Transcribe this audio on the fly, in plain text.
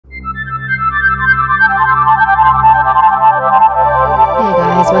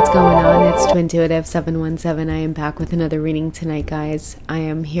going on? It's Twintuitive717. I am back with another reading tonight, guys. I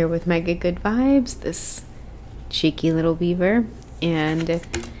am here with my good vibes, this cheeky little beaver, and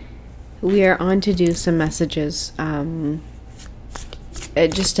we are on to do some messages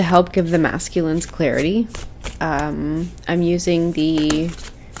just to help give the masculines clarity. I'm using the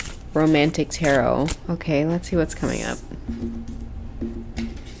Romantic Tarot. Okay, let's see what's coming up.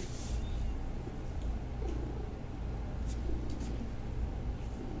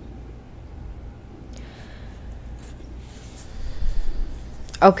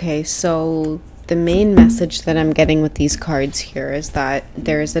 Okay, so the main message that I'm getting with these cards here is that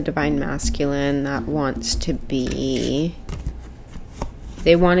there is a divine masculine that wants to be...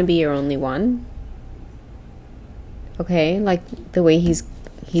 They want to be your only one. Okay, like the way he's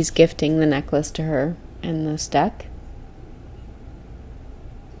gifting the necklace to her in this deck.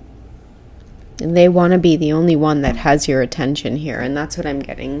 And they want to be the only one that has your attention here, and that's what I'm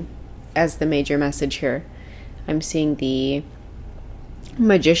getting as the major message here. I'm seeing the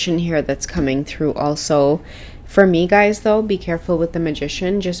Magician here that's coming through also. For me, guys, though, be careful with the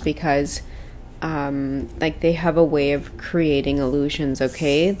Magician, just because like they have a way of creating illusions.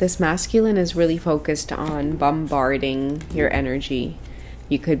 Okay, this masculine is really focused on bombarding your energy.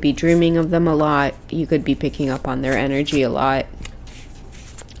 You could be dreaming of them a lot. You could be picking up on their energy a lot.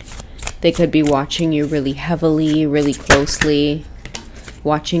 They could be watching you really heavily, really closely,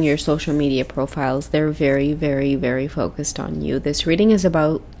 watching your social media profiles. They're very, very, very focused on you. This reading is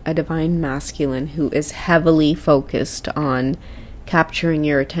about a divine masculine who is heavily focused on capturing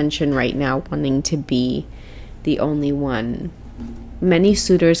your attention right now, wanting to be the only one. Many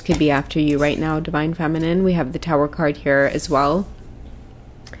suitors could be after you right now, divine feminine. We have the Tower card here as well.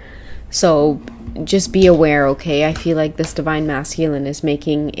 So just be aware, okay? I feel like this divine masculine is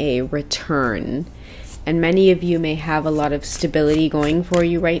making a return. And many of you may have a lot of stability going for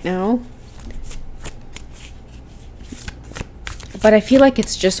you right now. But I feel like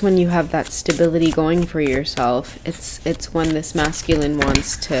it's just when you have that stability going for yourself, it's when this masculine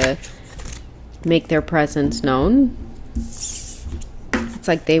wants to make their presence known. It's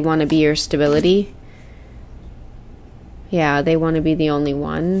like they want to be your stability. Yeah, they want to be the only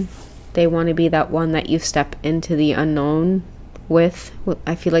one. They want to be that one that you step into the unknown with.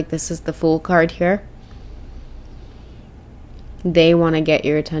 I feel like this is the Fool card here. They want to get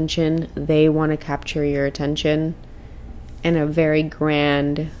your attention. They want to capture your attention in a very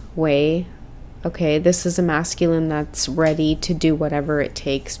grand way. Okay, this is a masculine that's ready to do whatever it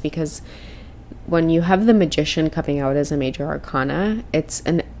takes, because when you have the Magician coming out as a major arcana, it's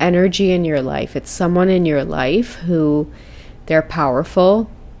an energy in your life. It's someone in your life who, they're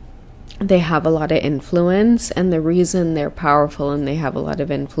powerful. They have a lot of influence, and the reason they're powerful and they have a lot of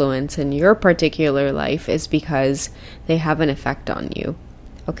influence in your particular life is because they have an effect on you.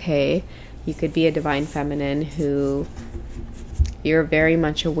 Okay, you could be a divine feminine who you're very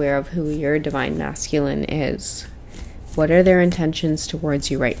much aware of who your divine masculine is. What are their intentions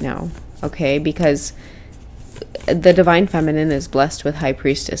towards you right now? Okay, because the divine feminine is blessed with High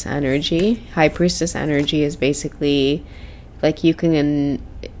Priestess energy. High Priestess energy is basically like you can...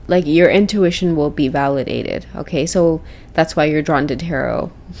 like your intuition will be validated. Okay, so that's why you're drawn to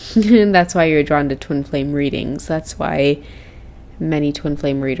tarot. That's why you're drawn to twin flame readings. That's why many twin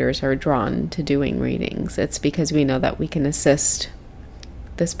flame readers are drawn to doing readings. It's because we know that we can assist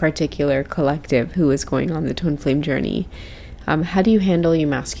this particular collective who is going on the twin flame journey. How do you handle your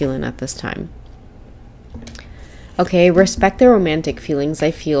masculine at this time? Okay, respect their romantic feelings,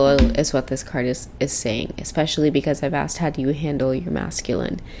 I feel, is what this card is saying, especially because I've asked, how do you handle your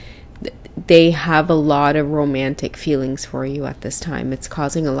masculine? They have a lot of romantic feelings for you at this time. It's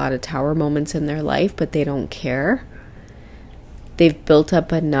causing a lot of Tower moments in their life, but they don't care. They've built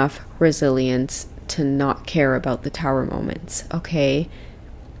up enough resilience to not care about the Tower moments, okay?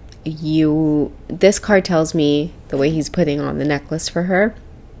 This card tells me, the way he's putting on the necklace for her,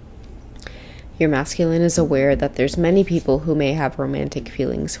 your masculine is aware that there's many people who may have romantic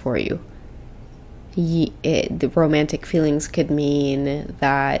feelings for you. The romantic feelings could mean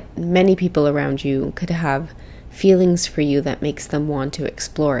that many people around you could have feelings for you that makes them want to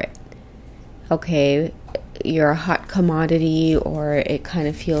explore it. Okay, you're a hot commodity, or it kind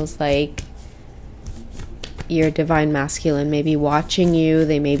of feels like your divine masculine may be watching you.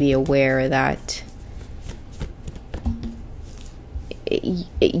 They may be aware that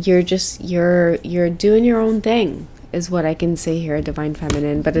you're doing your own thing, is what I can say here, divine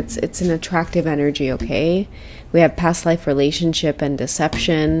feminine. But it's an attractive energy. Okay, we have past life relationship and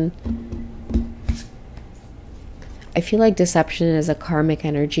deception. I feel like deception is a karmic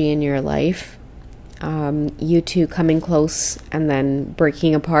energy in your life. You two coming close and then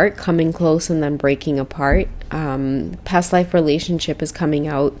breaking apart, coming close and then breaking apart. Past life relationship is coming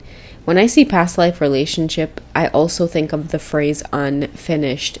out. When I see past life relationship, I also think of the phrase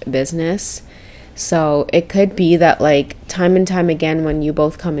unfinished business. So it could be that, like, time and time again, when you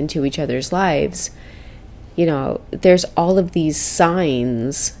both come into each other's lives, you know, there's all of these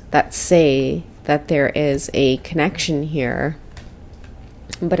signs that say that there is a connection here.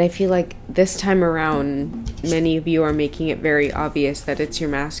 But I feel like this time around, many of you are making it very obvious that it's your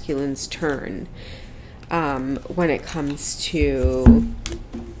masculine's turn when it comes to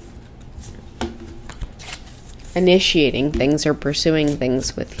initiating things or pursuing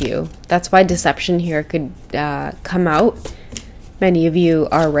things with you. That's why deception here could come out. Many of you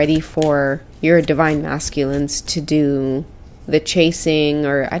are ready for your divine masculines to do the chasing,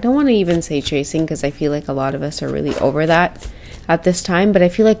 or I don't want to even say chasing because I feel like a lot of us are really over that at this time, but I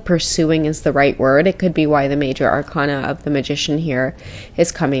feel like pursuing is the right word. It could be why the major arcana of the Magician here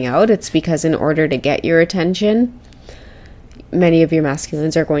is coming out. It's because in order to get your attention, many of your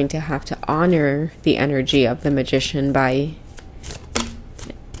masculines are going to have to honor the energy of the Magician by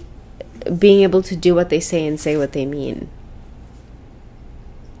being able to do what they say and say what they mean.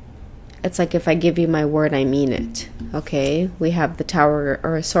 It's like, if I give you my word, I mean it. Okay? We have the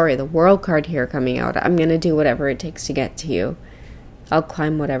the World card here coming out. I'm going to do whatever it takes to get to you. I'll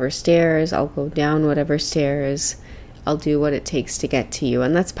climb whatever stairs. I'll go down whatever stairs. I'll do what it takes to get to you.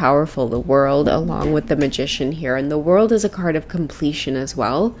 And that's powerful. The World along with the Magician here. And the World is a card of completion as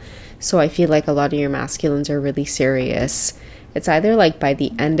well. So I feel like a lot of your masculines are really serious. It's either like by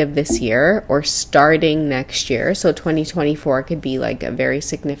the end of this year or starting next year. So 2024 could be like a very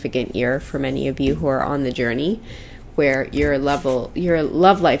significant year for many of you who are on the journey, where your love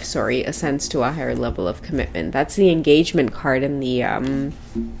life, ascends to a higher level of commitment. That's the engagement card in the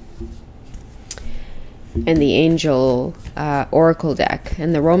angel oracle deck,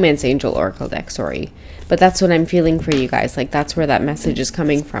 and the romance angel oracle deck, But that's what I'm feeling for you guys. Like, that's where that message is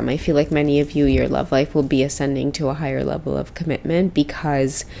coming from. I feel like many of you, your love life will be ascending to a higher level of commitment,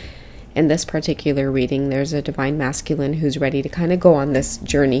 because in this particular reading, there's a divine masculine who's ready to kind of go on this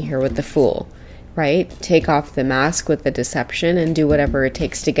journey here with the Fool, right? Take off the mask with the deception and do whatever it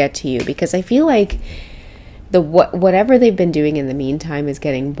takes to get to you. Because I feel like whatever they've been doing in the meantime is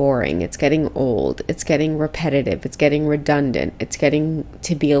getting boring. It's getting old. It's getting repetitive. It's getting redundant. It's getting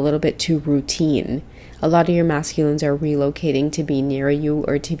to be a little bit too routine. A lot of your masculines are relocating to be near you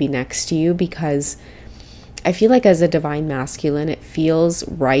or to be next to you, because I feel like as a divine masculine, it feels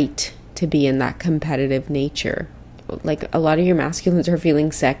right to be in that competitive nature. Like, a lot of your masculines are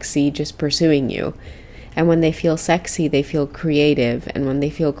feeling sexy just pursuing you. And when they feel sexy, they feel creative. And when they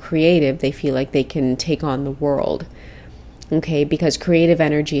feel creative, they feel like they can take on the world. Okay, because creative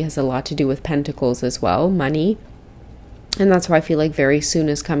energy has a lot to do with pentacles as well, money. And that's why I feel like very soon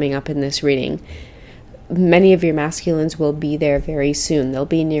is coming up in this reading. Many of your masculines will be there very soon. They'll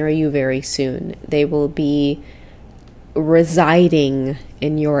be near you very soon. They will be residing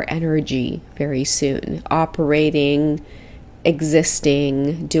in your energy very soon, operating,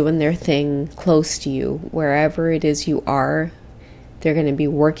 existing, doing their thing close to you. Wherever it is you are, they're going to be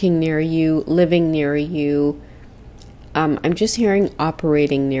working near you, living near you. I'm just hearing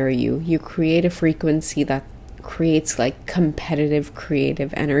operating near you. You create a frequency that creates like competitive,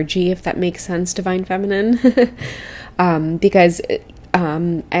 creative energy, if that makes sense, Divine Feminine. Because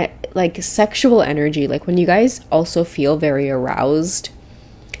like sexual energy, like when you guys also feel very aroused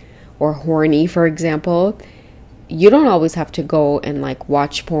or horny, for example, you don't always have to go and like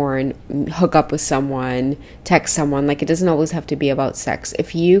watch porn, hook up with someone, text someone. Like, it doesn't always have to be about sex.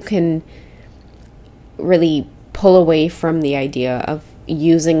 If you can really pull away from the idea of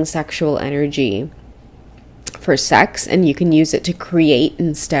using sexual energy for sex, and you can use it to create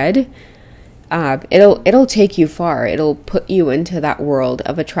instead, it'll take you far. It'll put you into that world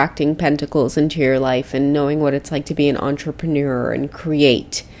of attracting pentacles into your life and knowing what it's like to be an entrepreneur and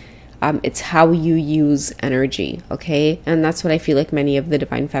create. It's how you use energy, okay? And that's what I feel like many of the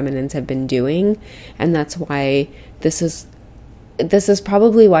Divine Feminines have been doing. And that's why this is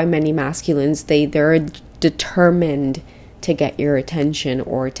probably why many masculines, they're determined to get your attention,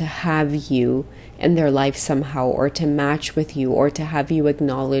 or to have you in their life somehow, or to match with you, or to have you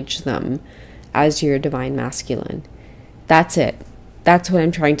acknowledge them as your divine masculine. That's it. That's what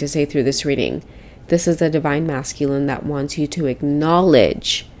I'm trying to say through this reading. This is a divine masculine that wants you to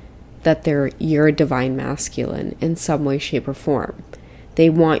acknowledge that they're your divine masculine in some way, shape, or form. They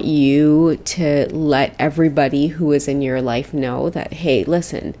want you to let everybody who is in your life know that, hey,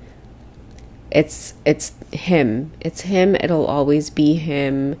 listen, it's him. It's him. It'll always be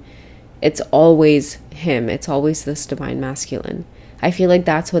him. It's always him. It's always this divine masculine. I feel like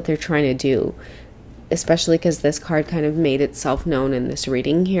that's what they're trying to do, especially because this card kind of made itself known in this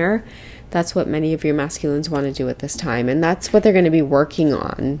reading here. That's what many of your masculines want to do at this time. And that's what they're going to be working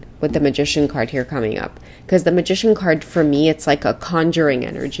on with the Magician card here coming up. Because the Magician card, for me, it's like a conjuring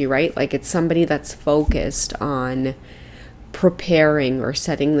energy, right? Like it's somebody that's focused on preparing or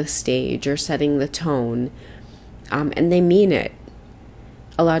setting the stage or setting the tone. And they mean it.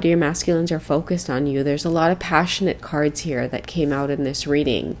 A lot of your masculines are focused on you. There's a lot of passionate cards here that came out in this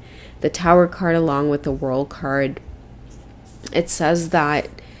reading. The Tower card along with the World card, it says that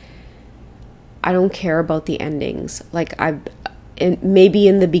I don't care about the endings. Like maybe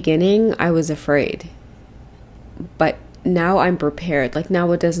in the beginning I was afraid, but now I'm prepared. Like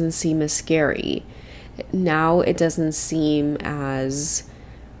now it doesn't seem as scary. Now it doesn't seem as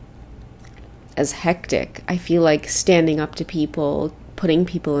hectic. I feel like standing up to people, putting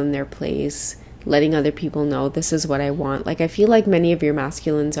people in their place, letting other people know this is what I want. Like I feel like many of your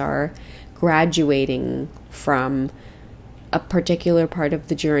masculines are graduating from a particular part of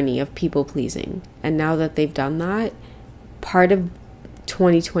the journey of people pleasing. And now that they've done that, part of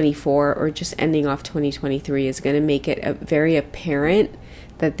 2024 or just ending off 2023 is going to make it very apparent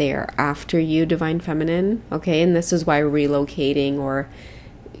that they are after you, Divine Feminine. Okay, and this is why relocating or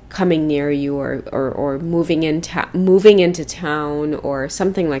coming near you or moving into town or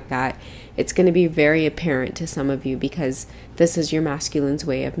something like that, it's going to be very apparent to some of you, because this is your masculine's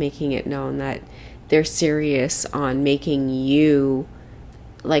way of making it known that they're serious on making you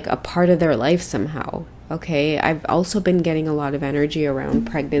like a part of their life somehow. Okay, I've also been getting a lot of energy around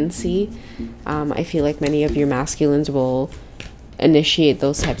pregnancy. I feel like many of your masculines will initiate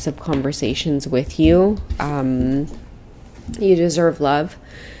those types of conversations with you. You deserve love.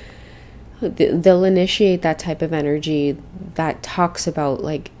 They'll initiate that type of energy that talks about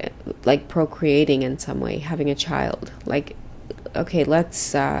like procreating in some way, having a child. Like, okay,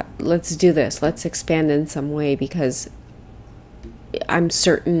 let's do this. Let's expand in some way, because I'm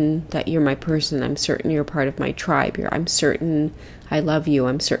certain that you're my person. I'm certain you're part of my tribe. I'm certain I love you.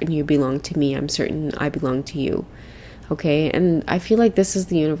 I'm certain you belong to me. I'm certain I belong to you. Okay, and I feel like this is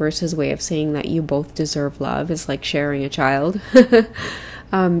the universe's way of saying that you both deserve love. Is like sharing a child.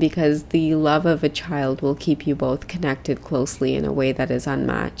 Because the love of a child will keep you both connected closely in a way that is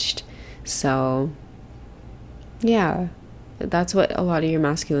unmatched. So, yeah, that's what a lot of your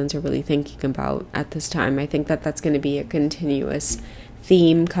masculines are really thinking about at this time. I think that that's going to be a continuous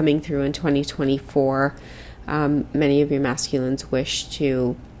theme coming through in 2024. Many of your masculines wish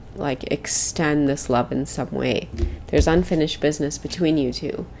to like extend this love in some way. There's unfinished business between you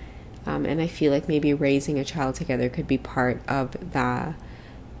two. And I feel like maybe raising a child together could be part of that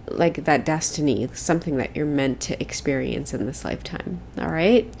destiny, something that you're meant to experience in this lifetime. All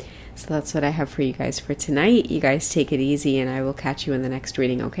right. So that's what I have for you guys for tonight. You guys take it easy, and I will catch you in the next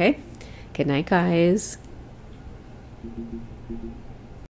reading. Okay. Good night, guys.